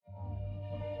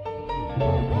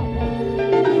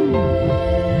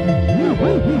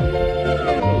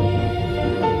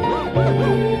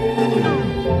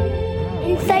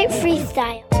Insight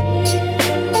Freestyle.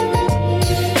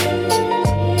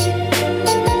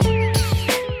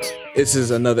 This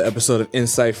is another episode of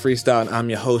Insight Freestyle, and I'm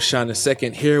your host, Sean II,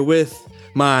 here with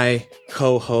my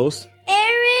co-host,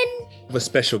 Erin. a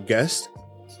special guest.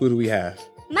 Who do we have?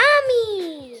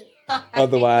 Mommy.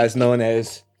 Otherwise known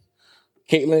as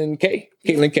Kaitlyn K.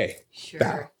 Kaitlyn K.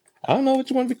 Sure. I don't know what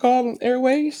you want to be called on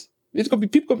airways. It's gonna be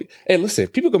people. Hey, listen,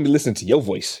 people gonna be listening to your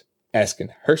voice, asking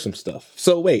her some stuff.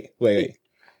 So wait.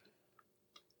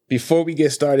 Before we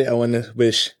get started, I want to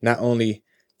wish not only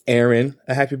Erin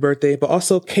a happy birthday, but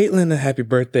also Kaitlyn a happy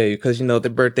birthday, because you know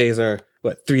their birthdays are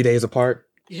 3 days apart.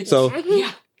 So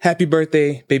Yeah. happy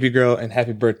birthday, baby girl, and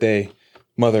happy birthday,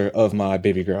 mother of my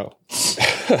baby girl.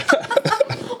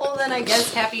 Well, then I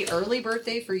guess happy early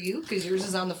birthday for you, because yours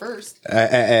is on the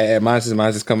 1st.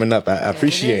 Mine's is coming up. I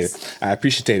appreciate it. I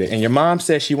appreciate it. And your mom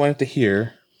said she wanted to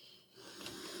hear.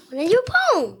 One of your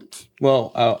poems.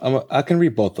 Well, I can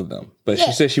read both of them, but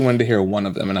she said she wanted to hear one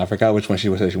of them, and I forgot which one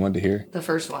she said she wanted to hear. The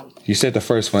first one. You said the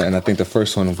first one, and I think the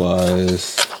first one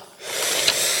was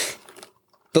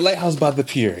The Lighthouse by the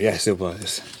Pier. Yes, it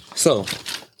was. So,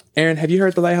 Erin, have you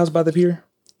heard The Lighthouse by the Pier?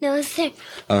 No, sir.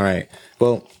 All right.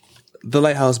 Well, The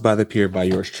Lighthouse by the Pier by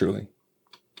yours truly.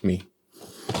 Me.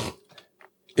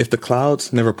 If the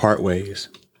clouds never part ways,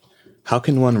 how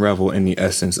can one revel in the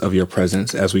essence of your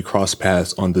presence as we cross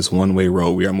paths on this one-way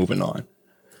road we are moving on?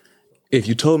 If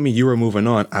you told me you were moving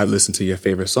on, I'd listen to your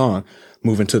favorite song,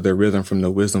 moving to the rhythm from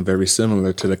the wisdom very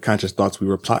similar to the conscious thoughts we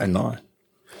were plotting on.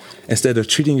 Instead of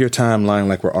treating your timeline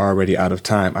like we're already out of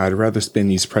time, I'd rather spend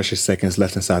these precious seconds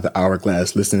left inside the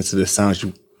hourglass listening to the sounds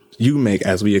you make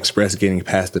as we express getting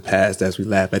past the past, as we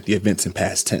laugh at the events in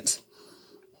past tense.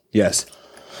 Yes,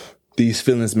 these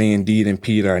feelings may indeed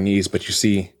impede our needs, but you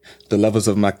see, the levels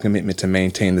of my commitment to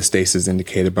maintain the stasis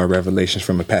indicated by revelations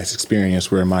from a past experience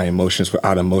where my emotions were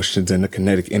out emotions and the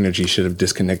kinetic energy should have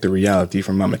disconnected reality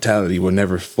from my mentality will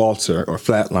never falter or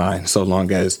flatline so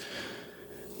long as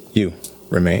you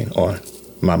remain on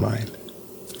my mind.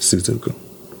 Suzuku.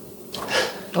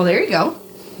 Oh, there you go.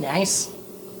 Nice.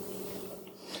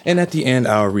 And at the end,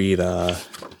 I'll read The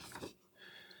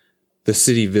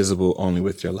City Visible Only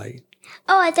with Your Light.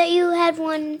 Oh, I thought you had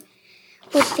one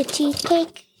with the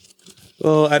cheesecake.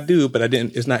 Well, I do, but I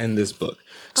didn't. It's not in this book.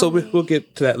 So we'll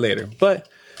get to that later. But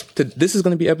this is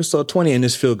going to be episode 20 and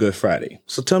this Feel Good Friday.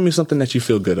 So tell me something that you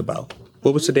feel good about.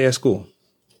 What was today at school?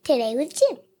 Today was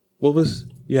gym.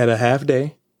 You had a half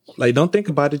day? Like, don't think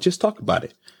about it. Just talk about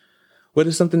it. What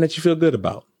is something that you feel good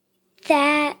about?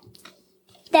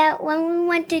 That when we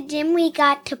went to gym, we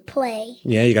got to play.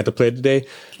 Yeah, you got to play today.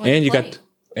 And you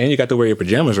got to wear your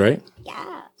pajamas, right?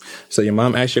 Yeah. So your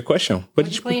mom asked you a question. What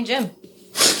did you play in gym?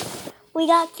 We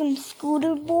got some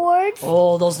scooter boards.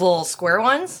 Oh, those little square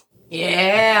ones?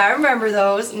 Yeah, I remember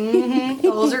those. Mm-hmm.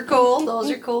 Those are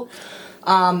cool.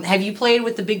 Have you played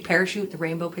with the big parachute, the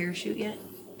rainbow parachute yet?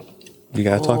 You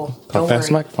got to talk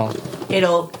fast worry. microphone.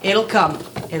 It'll come.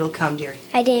 It'll come, dear.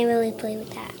 I didn't really play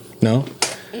with that. No?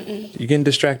 You're getting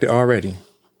distracted already.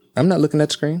 I'm not looking at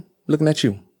the screen. I'm looking at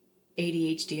you.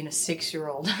 ADHD and a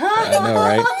 6-year-old. I know,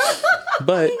 right?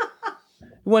 But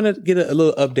we want to get a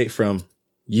little update from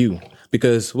you,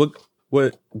 because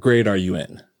what grade are you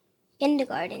in?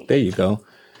 Kindergarten. There you go.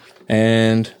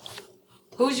 And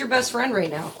Who's your best friend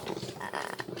right now?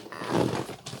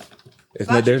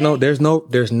 there's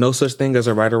no such thing as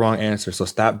a right or wrong answer. So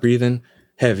stop breathing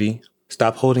heavy.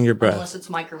 Stop holding your breath. Unless it's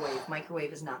microwave.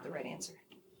 Microwave is not the right answer.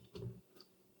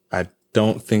 I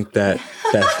don't think that's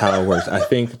how it works. I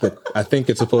think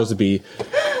it's supposed to be.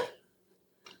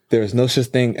 There's no such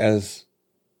thing as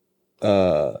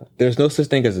a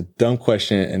dumb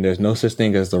question, and there's no such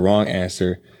thing as the wrong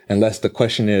answer, unless the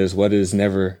question is what is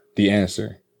never the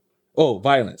answer. Oh,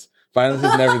 violence. Violence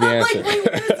is never the answer.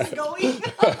 This is going.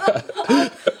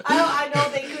 I know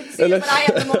they couldn't see it, but I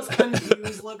have the most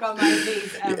confused look on my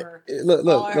face ever.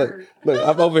 Look.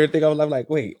 I'm over here thinking, I'm like,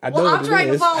 wait, I know Well, what I'm it trying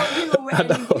to is. follow you,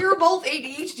 and you're both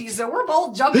ADHD, so we're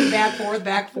both jumping back, forth.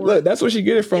 Look, that's where she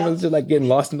get it from. Is just like getting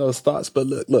lost in those thoughts. But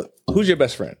look, who's your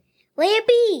best friend? Leah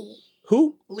B.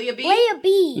 Who? Leah B. Leah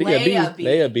B.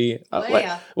 Leah B.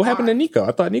 What happened to Nico?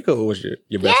 I thought Nico was your best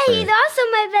Yeah, friend. he's also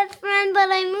my best friend, but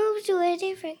I moved to a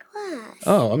different class.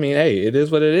 Oh, I mean, hey, it is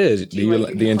what it is. Do you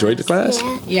enjoy the class?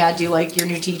 Yeah. Yeah, do you like your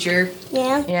new teacher?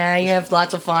 Yeah. Yeah, you have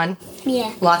lots of fun.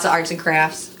 Yeah. Lots of arts and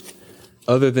crafts.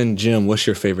 Other than gym, what's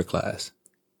your favorite class?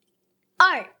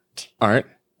 Art. Art.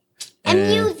 And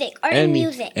music. Art and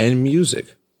music. And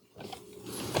music.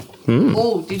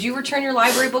 Oh, did you return your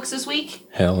library books this week?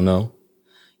 Hell no.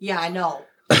 Yeah, I know.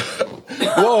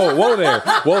 Whoa there.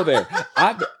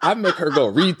 I make her go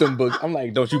read them books. I'm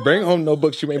like, don't you bring home no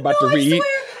books you ain't about to read. I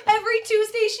swear, every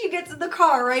Tuesday she gets in the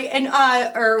car, right? And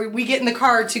or we get in the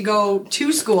car to go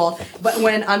to school. But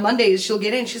when on Mondays she'll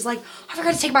get in, she's like, I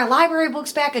forgot to take my library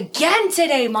books back again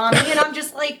today, Mommy. And I'm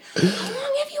just like, how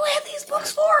long have you had these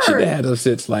books for? She had us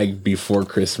since like before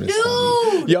Christmas.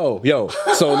 Dude. Yo.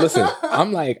 So listen,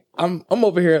 I'm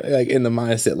over here like in the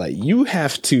mindset like you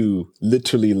have to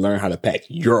literally learn how to pack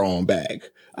your own bag.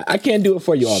 I can't do it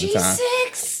for you all the time.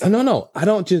 She's 6. No. I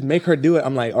don't just make her do it.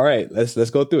 I'm like, all right,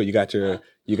 let's go through it. You got your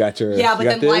Yeah, but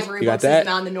then this, library books isn't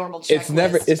on the normal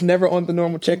checklist. It's never on the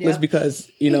normal checklist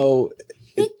because,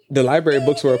 the library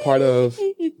books were a part of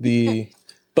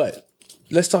but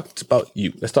let's talk about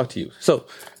you. Let's talk to you. So,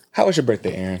 how was your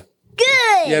birthday, Erin?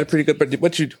 Good. You had a pretty good birthday.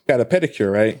 What, you got a pedicure,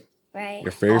 right? Right.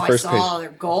 Your very first I saw they're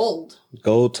gold.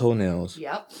 Gold toenails.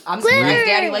 Yep. I'm surprised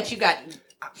Daddy let you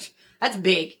that's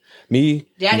big. Me?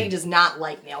 Daddy does not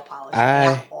like nail polish I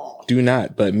at all. do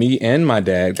not, but me and my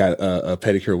dad got a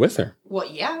pedicure with her.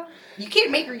 Well, yeah. You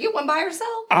can't make her get one by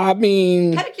herself. I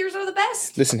mean... Pedicures are the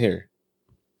best. Listen here.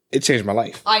 It changed my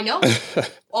life. I know.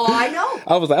 I know.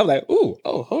 I was like, ooh,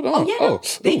 hold on. Oh, yeah. No.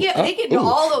 They get into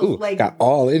all those, like... Got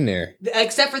all in there.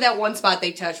 Except for that one spot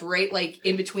they touch, right? Like,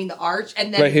 in between the arch.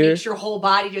 And then right it here? makes your whole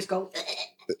body just go...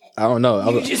 I don't know.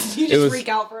 You just freak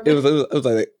out for a minute. It was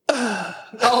like...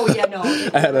 Oh, yeah, no.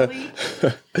 It really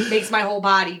makes my whole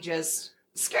body just...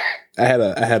 Skirt. I had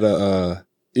a...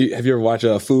 Have you ever watched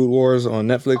Food Wars on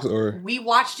Netflix? Or we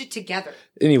watched it together.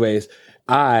 Anyways,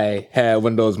 I had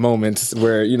one of those moments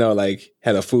where,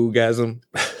 had a foodgasm.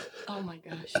 Oh my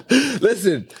gosh.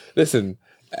 Listen.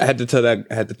 I had to tell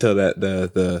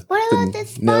the What about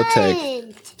the nail tech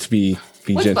sponge? to be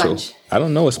What gentle. sponge? I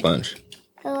don't know a sponge.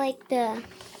 I like the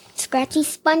scratchy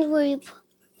sponge where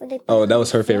they Oh, that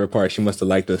was her favorite part. She must have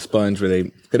liked the sponge where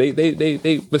they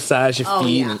massage your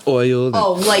feet yeah. and oil.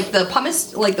 And, like the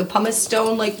pumice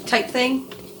stone type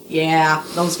thing. Yeah,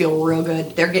 those feel real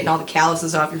good. They're getting all the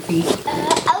calluses off your feet.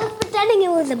 I was pretending it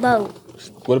was a boat.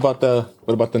 What about the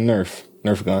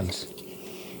Nerf guns?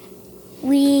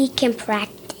 We can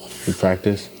practice. You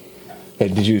practice? Hey,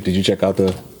 did you check out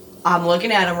the? I'm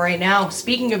looking at them right now.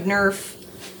 Speaking of Nerf,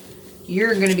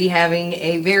 you're going to be having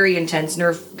a very intense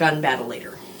Nerf gun battle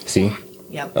later. See?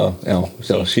 Yep. Oh no.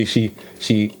 So she's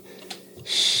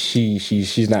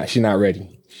not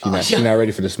ready. She's not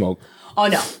ready for the smoke. Oh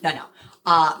no.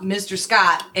 Mr.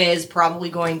 Scott is probably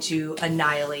going to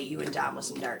annihilate you and Dom with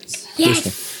some darts.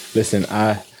 Yes. Listen.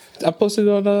 I posted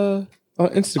on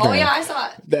Instagram. Oh yeah, I saw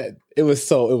it. That it was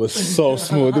so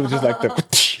smooth. It was just like the.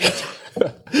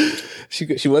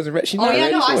 She wasn't ready. She's not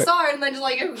ready. I saw it and then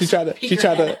just she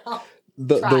tried to.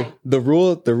 The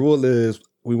rule is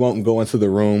we won't go into the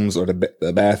rooms or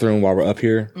the bathroom while we're up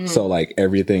here. So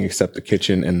everything except the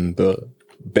kitchen and the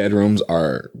bedrooms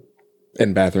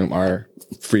and bathroom are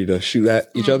free to shoot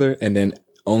at each other, and then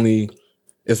only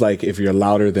it's like if you're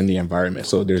louder than the environment.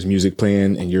 So there's music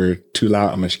playing and you're too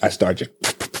loud, I start you,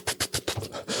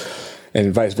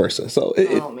 and vice versa. So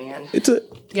man, it's a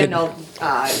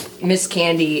Miss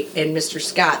Candy and Mr.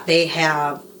 Scott, they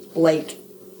have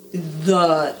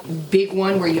the big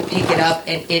one where you pick it up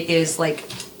and it is like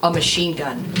a machine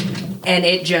gun, and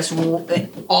it just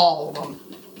all of them.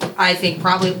 I think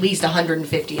probably at least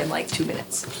 150 in 2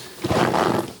 minutes.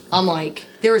 I'm like,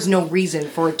 there is no reason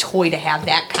for a toy to have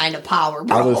that kind of power,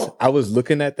 bro. I was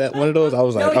looking at that one of those. I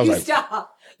was like,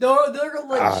 stop. They're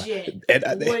legit.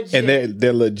 And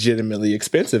they're legitimately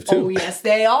expensive too. Oh yes,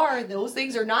 they are. Those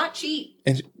things are not cheap.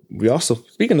 And we also,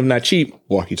 speaking of not cheap,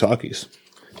 walkie-talkies.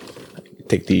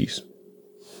 Take these,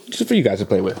 just for you guys to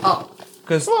play with. Oh,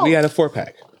 because we had a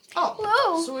 4-pack. Oh,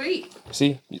 whoa. Sweet.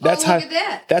 See, that's look at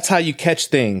that. That's how you catch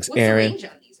things, What's Erin. the range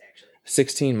on these, actually?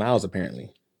 16 miles,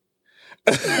 apparently.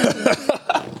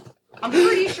 I'm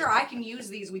pretty sure I can use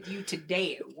these with you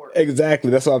today at work. Exactly,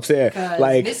 that's what I'm saying.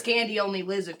 Miss Candy only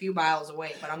lives a few miles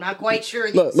away, but I'm not quite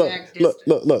sure the exact distance.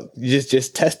 Look.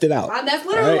 Just test it out. That's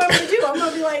literally what I'm going to do. I'm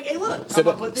going to be like, hey, look, I'm going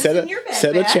to put this in your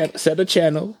backpack. Set a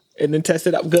channel and then test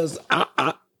it out, because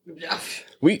by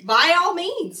all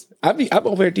means. I'm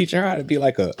over here teaching her how to be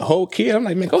like a whole kid. I'm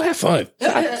like, man, go have fun.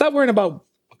 Stop worrying about.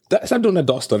 Stop doing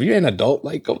adult stuff. You ain't an adult.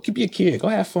 Go keep your kid. Go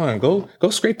have fun. Go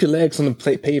scrape your legs on the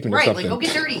pavement or something. Right, go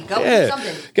get dirty. Go do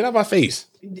something. Get out my face.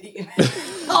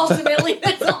 Ultimately,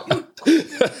 that's all. Look,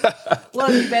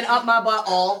 you've been up my butt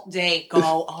all day. Go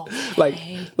all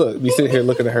day. Look, we sit here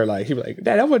looking at her he be like,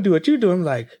 Dad, I want to do what you do. I'm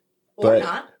like, or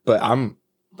not. But I'm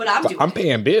doing I'm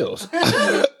paying bills.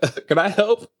 Can I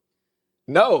help?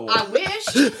 No. I wish.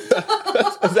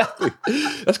 Exactly.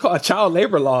 That's called child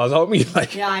labor laws, homie.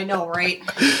 Like, Yeah, I know, right?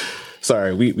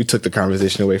 sorry, we took the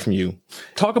conversation away from you.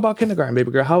 Talk about kindergarten,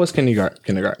 baby girl. How was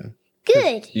kindergarten?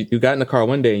 Good. You got in the car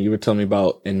one day and you were telling me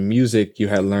about in music you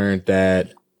had learned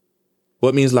that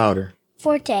what means louder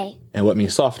Forte. and what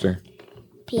means softer.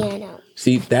 Piano.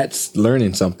 See, that's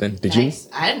learning something. Did Nice.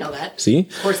 I didn't know that. See?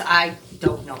 Of course, I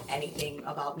don't know anything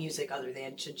about music other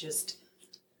than to just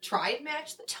try and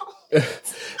match the tone.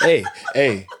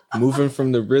 Hey, moving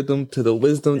from the rhythm to the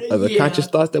wisdom of the conscious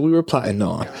thoughts that we were plotting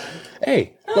on.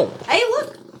 Hey, look. Hey,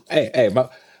 look. Hey,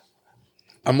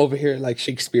 I'm over here like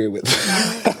Shakespeare with.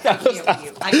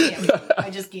 I can't with you. I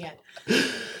just can't.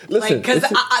 Listen, Because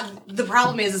the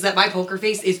problem is that my poker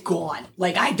face is gone.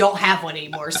 Like, I don't have one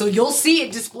anymore. So you'll see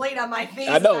it displayed on my face.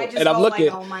 I know, I just and I'm go looking,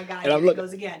 like, oh my God, and I'm here it looking.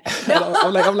 goes again.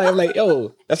 I'm like,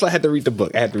 yo, that's why I had to read the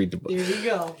book. There you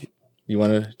go. You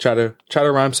want to try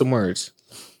to rhyme some words?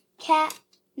 Cat.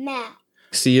 Mouse.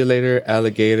 See you later,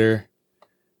 alligator.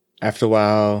 After a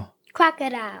while,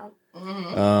 Crocodile.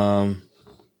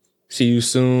 see you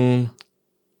soon.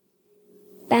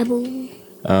 Baboon.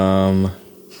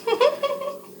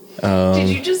 Did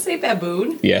you just say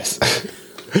baboon? Yes.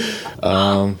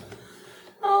 Oh,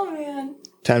 man.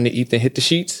 Time to eat, then hit the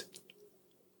sheets.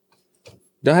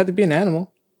 Don't have to be an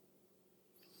animal.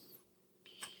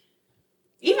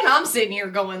 Even I'm sitting here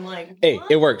going like, Hey,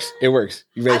 what? it works. It works.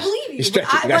 You I ready? believe you. You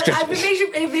stretch it. You gotta stretch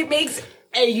it. If it makes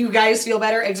you guys feel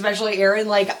better, especially Erin,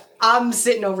 like, I'm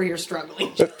sitting over here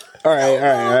struggling. All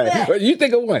right. Well, you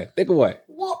think of one.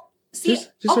 Well, see,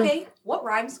 Just okay, what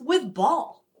rhymes with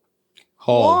ball?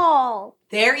 Hall. Wall.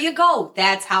 There you go.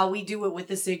 That's how we do it with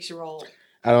the 6-year-old.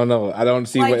 I don't know. I don't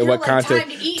see Like, what you're like, context. time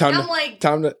to eat. And I'm like,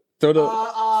 time to throw the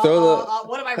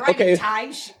what am I writing? okay.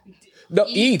 Time? No,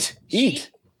 eat.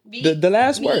 The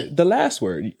last word. The last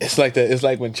word. It's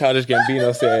like when Childish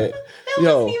Gambino said, That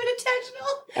 "Yo, wasn't even intentional.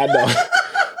 I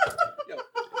know."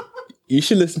 You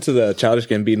should listen to the Childish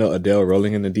Gambino Adele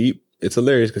 "Rolling in the Deep." It's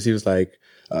hilarious because he was like,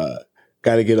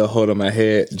 "Gotta get a hold of my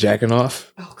head, jacking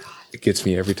off." Oh God. It gets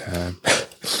me every time.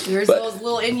 There's those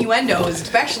little innuendos,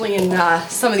 especially in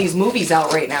some of these movies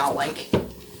out right now. Like,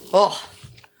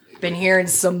 been hearing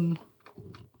some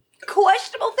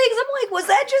questionable things. I'm like, was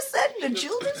that just said in a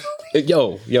children's movie?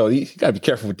 Yo, you gotta be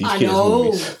careful with these I kids' know.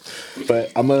 movies.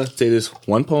 But I'm gonna say this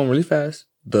one poem really fast.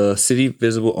 The city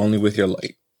visible only with your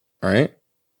light. All right.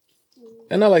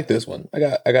 And I like this one.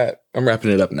 I'm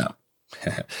wrapping it up now.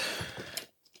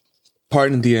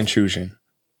 Pardon the intrusion.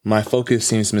 My focus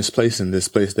seems misplaced in this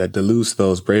place that deludes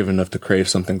those brave enough to crave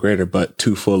something greater, but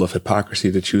too full of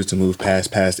hypocrisy to choose to move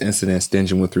past incidents,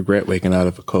 stinging with regret, waking out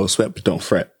of a cold sweat, but don't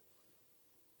fret.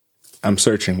 I'm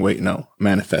searching,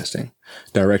 manifesting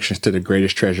directions to the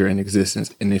greatest treasure in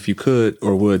existence. And if you could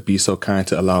or would be so kind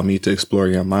to allow me to explore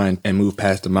your mind and move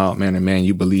past the mild-mannered man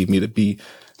you believe me to be,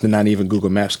 then not even Google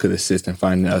Maps could assist in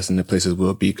finding us in the places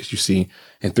we'll be. Because you see,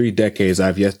 in 3 decades,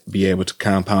 I've yet to be able to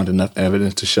compound enough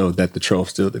evidence to show that the trove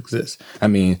still exists. I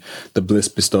mean, the bliss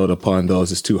bestowed upon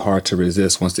those is too hard to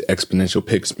resist once the exponential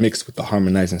pics mixed with the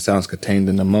harmonizing sounds contained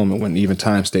in the moment when even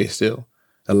time stays still.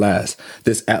 Alas,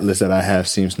 this atlas that I have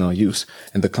seems no use,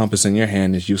 and the compass in your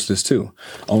hand is useless too.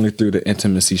 Only through the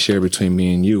intimacy shared between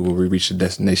me and you will we reach a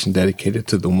destination dedicated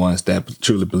to the ones that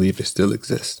truly believe it still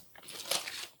exists.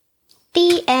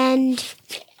 The end.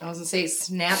 I was gonna say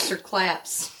snaps or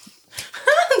claps.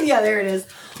 Yeah, there it is.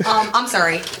 I'm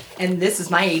sorry, and this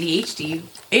is my ADHD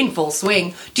in full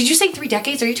swing. Did you say 3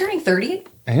 decades? Are you turning 30?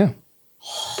 I am.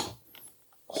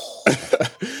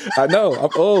 I know. I'm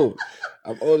old.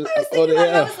 I'm old. I was thinking about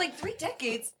it, I was like, 3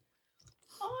 decades?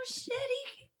 Oh shit,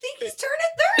 he think he's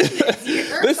turning 30 this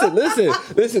year.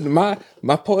 Listen.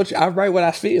 My poetry. I write what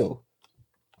I feel.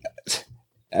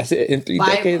 That's it. In 3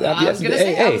 decades, I was gonna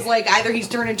say, I was like, either he's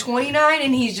turning 29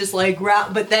 and he's just like,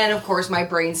 but then of course my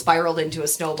brain spiraled into a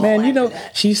snowball. Man, you know,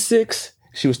 that. she's 6.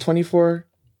 She was 24.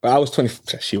 I was 20.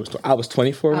 I was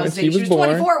 24 when she was born.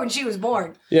 24 when she was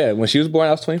born. Yeah, when she was born,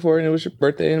 I was 24, and it was your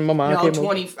birthday, and my mom came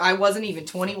 20. I wasn't even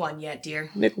 21 yet,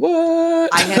 dear. Nick, what?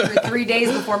 I had her 3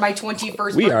 days before my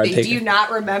 21st birthday. Do you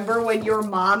not remember when your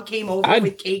mom came over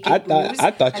with cake and booze? I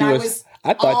thought you was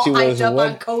hyped up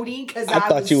one. on codeine because I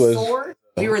thought you was sore.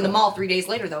 We were in the mall 3 days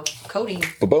later, though. Codeine.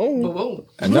 Boom. Boom.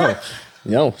 I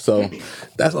know. So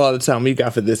that's all the time we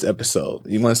got for this episode.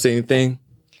 You want to say anything?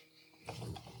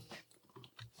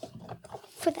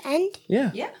 For the end?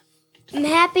 Yeah. I'm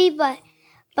happy, but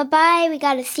bye-bye. We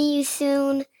got to see you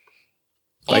soon.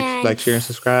 Like, share, and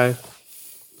subscribe.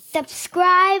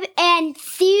 Subscribe and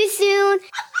see you soon.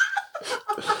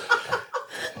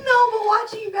 No, but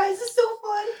watching you guys is so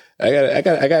fun. I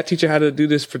got to teach you how to do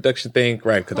this production thing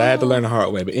right, because I had to learn the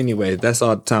hard way. But anyway, that's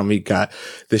all the time we got.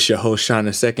 This your host, Sean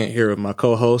II, here with my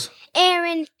co-host,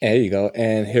 Erin. There you go.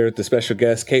 And here with the special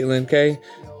guest, Kaitlyn K. You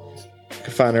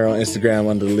can find her on Instagram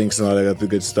under the links and all that other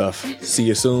good stuff. See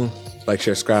you soon. Like,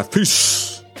 share, subscribe.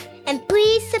 Peace. And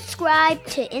please subscribe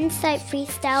to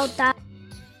InsightFreestyle.com.